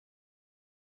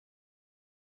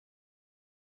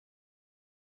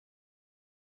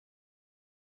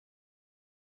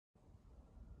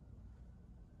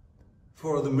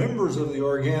For the members of the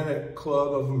Organic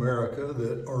Club of America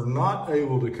that are not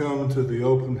able to come to the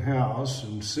open house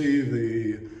and see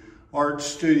the art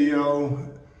studio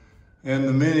and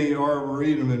the mini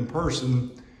arboretum in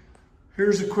person,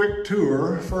 here's a quick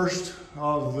tour first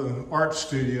of the art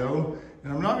studio.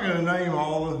 And I'm not going to name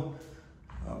all the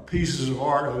pieces of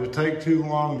art. It would take too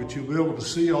long, but you'll be able to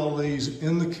see all these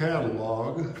in the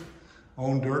catalog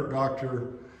on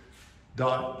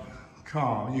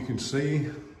dirtdoctor.com. You can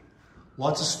see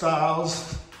lots of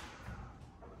styles,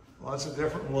 lots of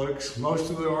different looks. Most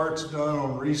of the art's done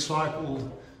on recycled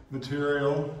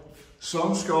material.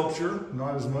 Some sculpture,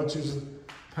 not as much as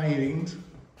paintings.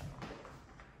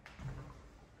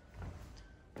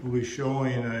 We'll be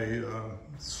showing a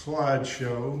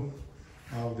slideshow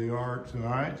of the art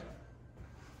tonight.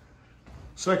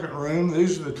 Second room,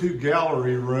 these are the two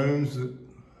gallery rooms that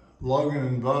Logan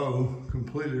and Bo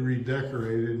completely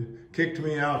redecorated. Kicked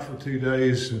me out for 2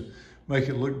 days to make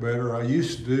it look better. I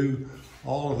used to do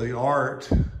all of the art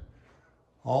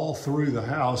all through the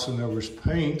house, and there was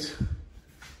paint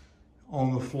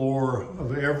on the floor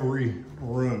of every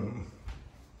room.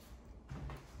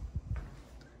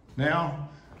 Now,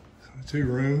 2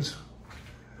 rooms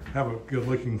have a good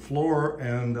looking floor,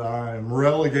 and I'm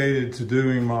relegated to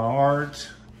doing my art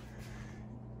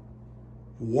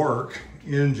work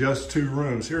in just 2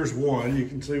 rooms. Here's one. You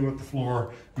can see what the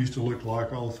floor used to look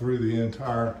like all through the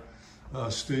entire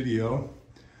studio.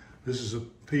 This is a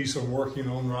piece I'm working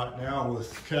on right now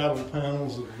with cattle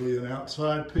panels. It'll be an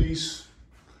outside piece.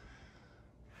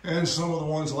 And some of the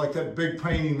ones like that big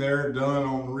painting there done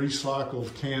on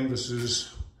recycled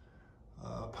canvases,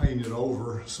 painted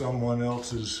over someone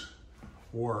else's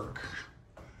work.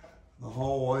 The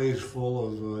hallway is full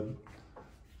of a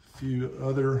few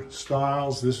other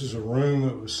styles. This is a room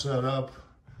that was set up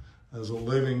as a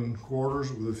living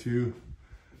quarters with a few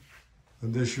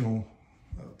additional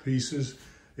pieces.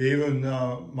 Even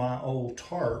my old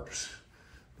tarps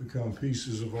become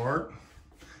pieces of art.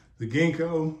 The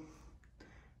ginkgo,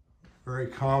 very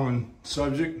common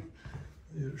subject.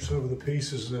 These are some of the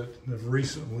pieces that have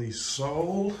recently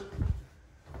sold.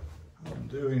 I'm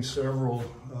doing several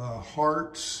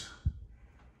hearts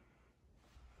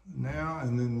now,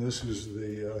 and then this is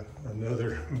the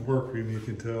another workroom. You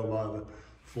can tell by the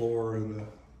floor and the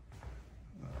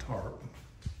tarp.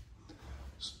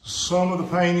 Some of the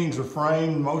paintings are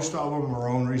framed. Most of them are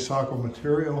on recycled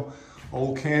material.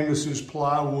 Old canvases,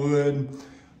 plywood,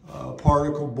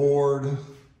 particle board,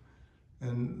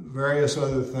 and various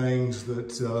other things that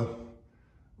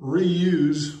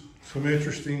reuse some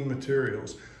interesting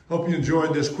materials. Hope you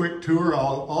enjoyed this quick tour.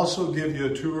 I'll also give you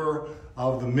a tour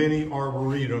of the mini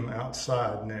arboretum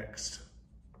outside next.